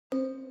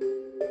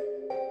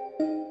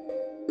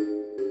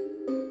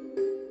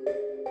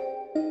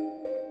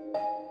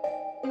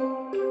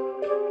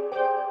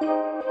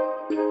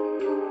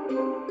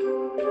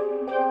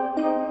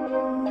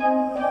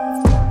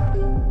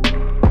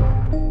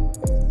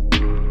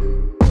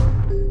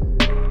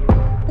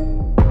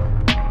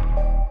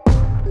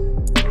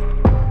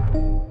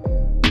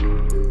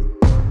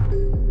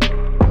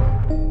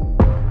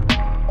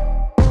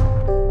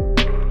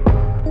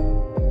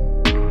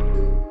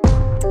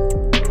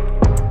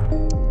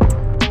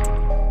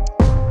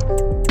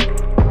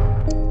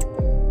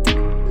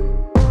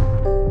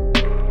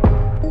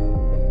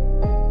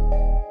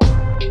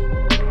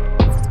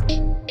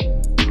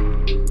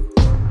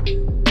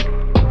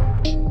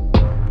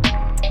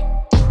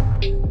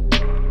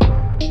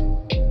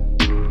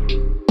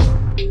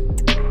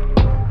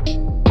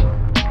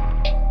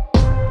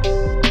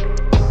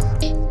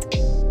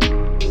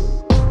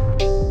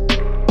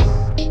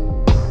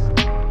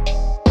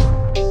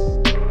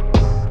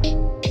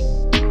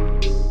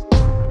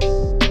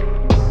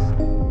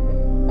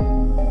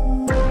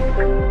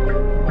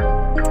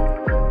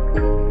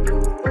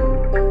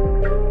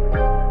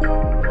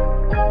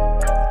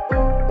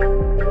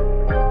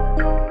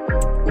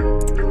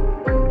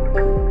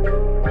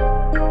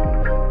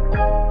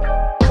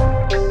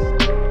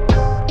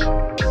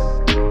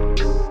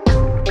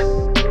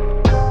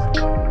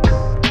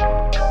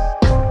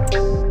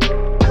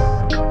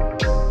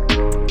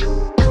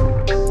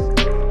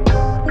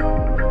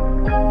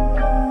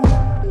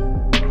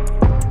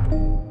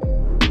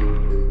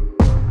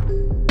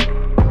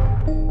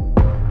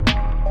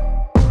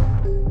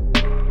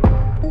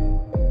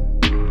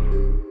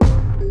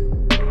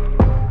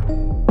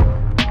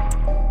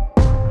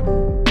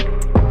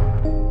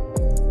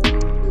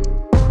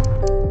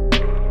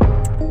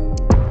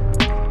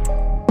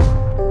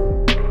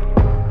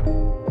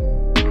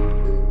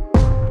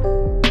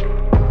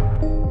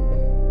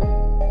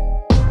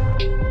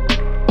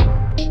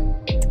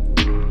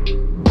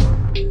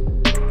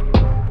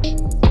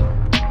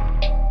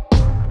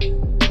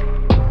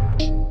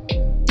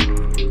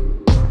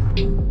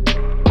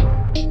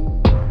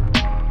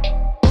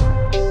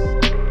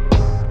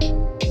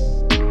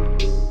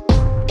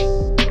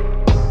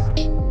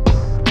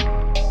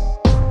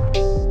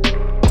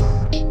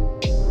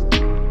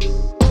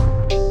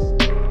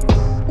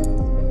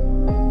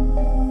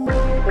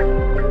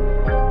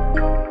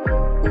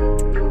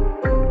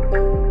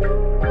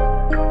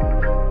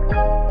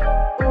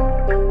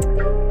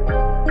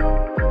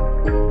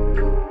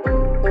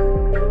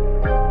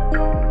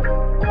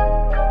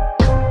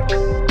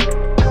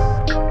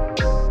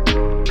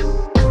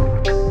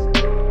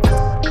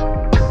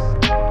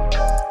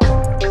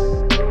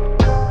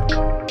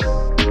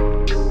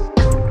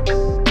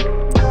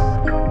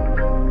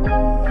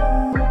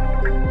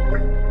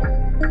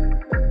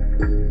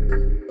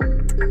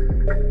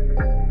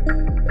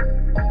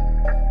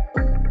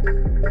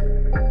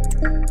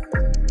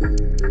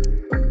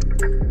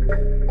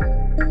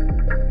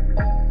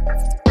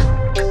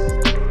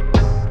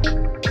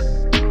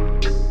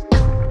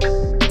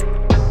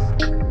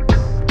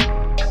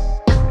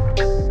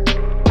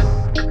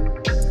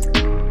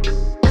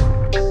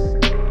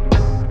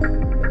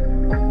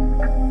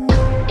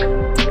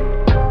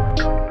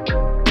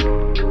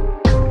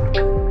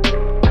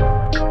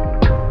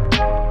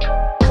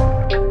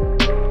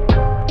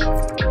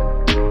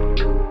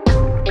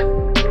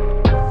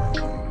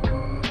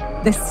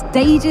The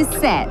stage is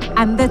set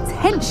and the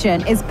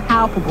tension is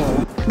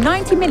palpable.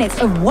 90 minutes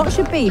of what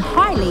should be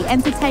highly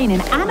entertaining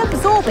and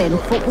absorbing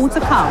football to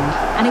come.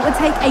 And it would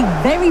take a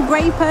very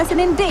brave person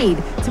indeed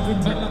to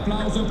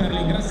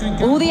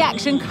predict all the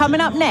action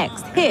coming up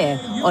next here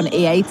on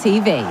EA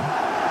TV.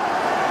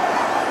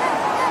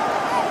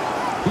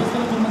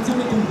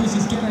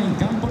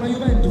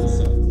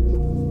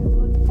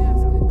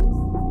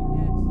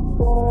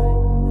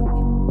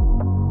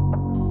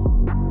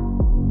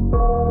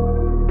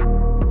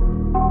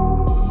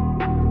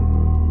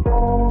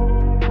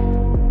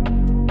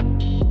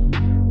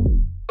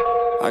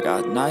 I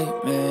got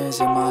nightmares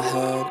in my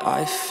head,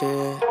 I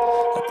fear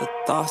that the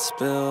thoughts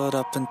build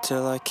up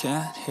until I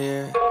can't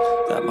hear,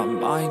 that my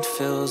mind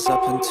fills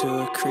up into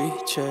a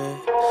creature,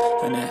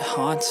 and it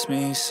haunts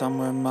me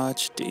somewhere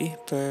much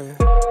deeper.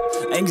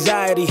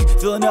 Anxiety,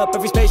 filling up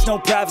every space, no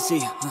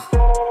privacy,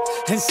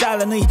 and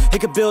silently,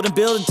 it could build and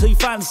build until you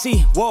finally see,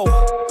 whoa,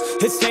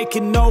 it's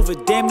taking over,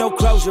 damn no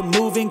closure,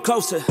 moving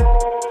closer.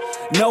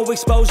 No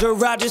exposure,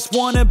 I just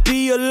wanna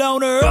be a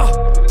loner.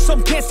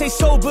 Some can't stay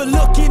sober,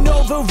 looking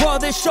over all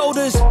their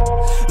shoulders,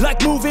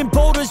 like moving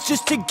boulders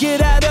just to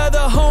get out of the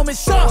home. It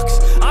sucks,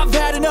 I've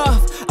had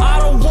enough, I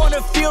don't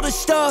wanna feel the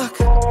stuck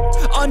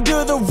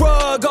under the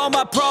rug, all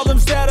my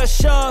problems that I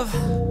shove.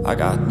 I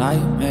got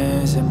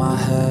nightmares in my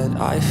head,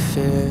 I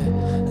fear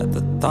that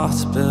the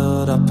thoughts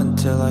build up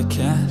until I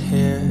can't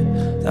hear,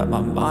 that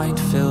my mind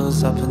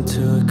fills up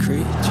into a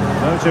creature.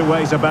 No two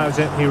ways about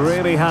it, he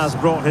really has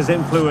brought his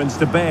influence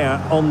to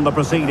bear on the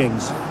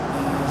proceedings.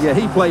 Yeah,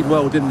 he played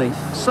well, didn't he?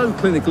 So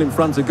clinical in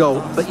front of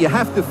goal, but you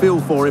have to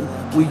feel for him.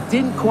 We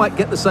didn't quite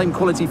get the same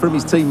quality from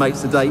his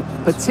teammates today,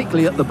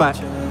 particularly at the back.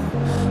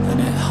 And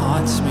it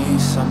haunts me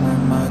somewhere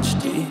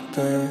much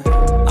deeper.